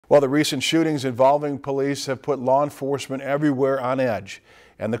Well, the recent shootings involving police have put law enforcement everywhere on edge,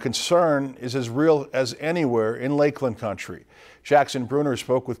 and the concern is as real as anywhere in Lakeland country. Jackson Bruner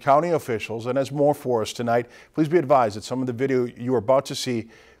spoke with county officials and has more for us tonight. Please be advised that some of the video you are about to see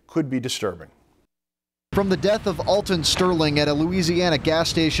could be disturbing. From the death of Alton Sterling at a Louisiana gas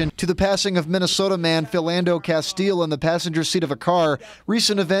station to the passing of Minnesota man Philando Castile in the passenger seat of a car,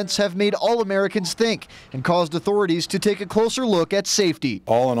 recent events have made all Americans think and caused authorities to take a closer look at safety.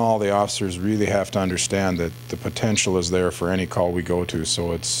 All in all, the officers really have to understand that the potential is there for any call we go to.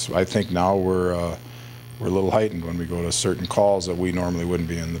 So I think now we're a little heightened when we go to certain calls that we normally wouldn't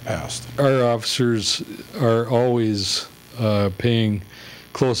be in the past. Our officers are always paying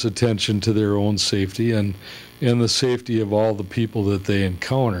close attention to their own safety and the safety of all the people that they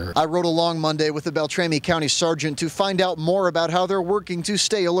encounter. I rode along Monday with the Beltrami County Sergeant to find out more about how they're working to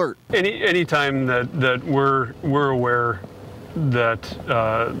stay alert. Anytime that we're aware that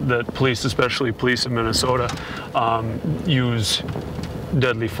police, especially police in Minnesota, use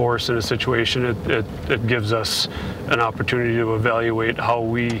deadly force in a situation, it gives us an opportunity to evaluate how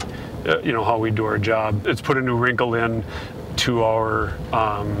we do our job. It's put a new wrinkle in to our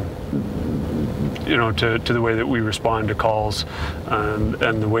to the way that we respond to calls,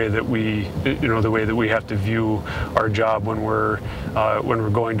 and the way that we have to view our job when we're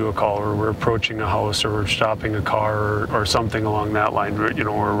going to a call, or we're approaching a house, or we're stopping a car, or something along that line. Where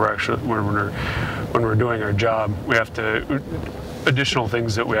we're actually when we're doing our job, we have to additional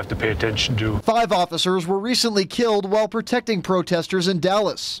things that we have to pay attention to. 5 officers were recently killed while protecting protesters in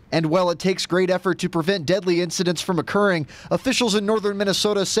Dallas. And while it takes great effort to prevent deadly incidents from occurring, officials in northern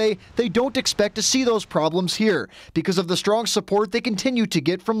Minnesota say they don't expect to see those problems here because of the strong support they continue to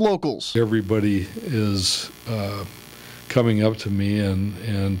get from locals. Everybody is coming up to me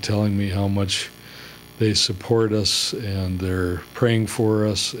and telling me how much they support us, and they're praying for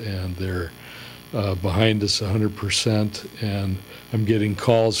us, and they're behind us 100%, and I'm getting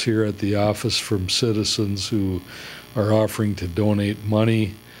calls here at the office from citizens who are offering to donate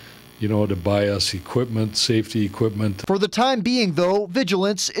money, to buy us equipment, safety equipment. For the time being, though,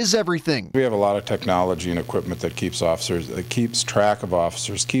 vigilance is everything. We have a lot of technology and equipment that keeps track of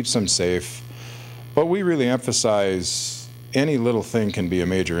officers, keeps them safe, but we really emphasize any little thing can be a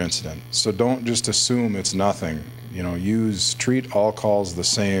major incident. So don't just assume it's nothing. Treat all calls the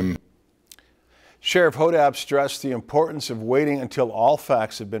same. Sheriff Hodap stressed the importance of waiting until all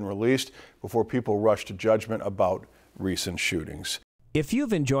facts have been released before people rush to judgment about recent shootings. If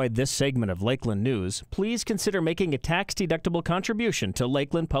you've enjoyed this segment of Lakeland News, please consider making a tax-deductible contribution to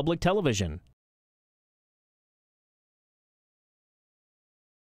Lakeland Public Television.